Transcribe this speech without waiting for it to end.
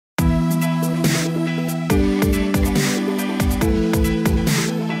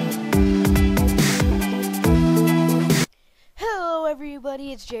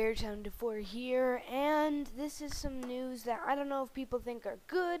everybody, it's Jared74 here, and this is some news that I don't know if people think are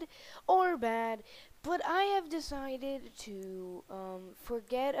good or bad, but I have decided to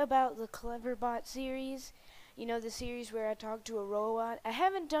forget about the Cleverbot series. You know, the series where I talk to a robot. I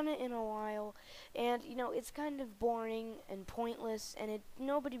haven't done it in a while, and you know, it's kind of boring and pointless, and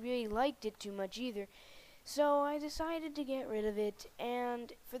nobody really liked it too much either. So I decided to get rid of it,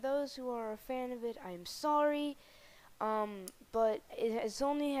 and for those who are a fan of it, I'm sorry. But it has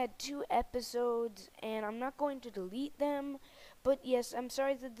only had 2 episodes, and I'm not going to delete them. But yes, I'm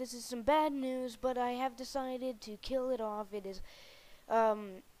sorry that this is some bad news, but I have decided to kill it off. It is,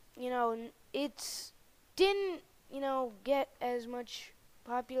 it's didn't, get as much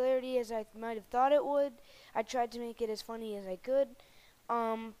popularity as I might have thought it would. I tried to make it as funny as I could,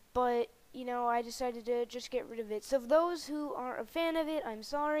 but, I decided to just get rid of it. So for those who are a fan of it, I'm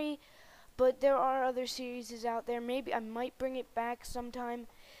sorry. But there are other series out there. Maybe I might bring it back sometime.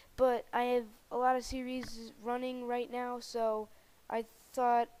 But I have a lot of series running right now, so I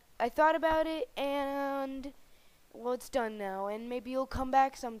thought about it, and well, it's done now. And maybe it'll come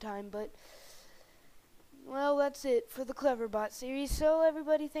back sometime. But well, that's it for the Cleverbot series. So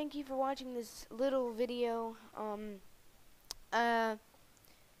everybody, thank you for watching this little video. So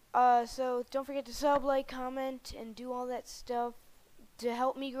don't forget to sub, like, comment, and do all that stuff to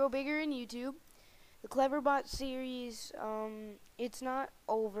help me grow bigger in YouTube. The Cleverbot series, it's not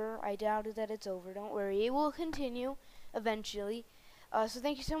over. I doubted that it's over. Don't worry. It will continue eventually. So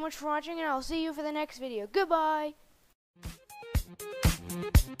thank you so much for watching, and I'll see you for the next video. Goodbye!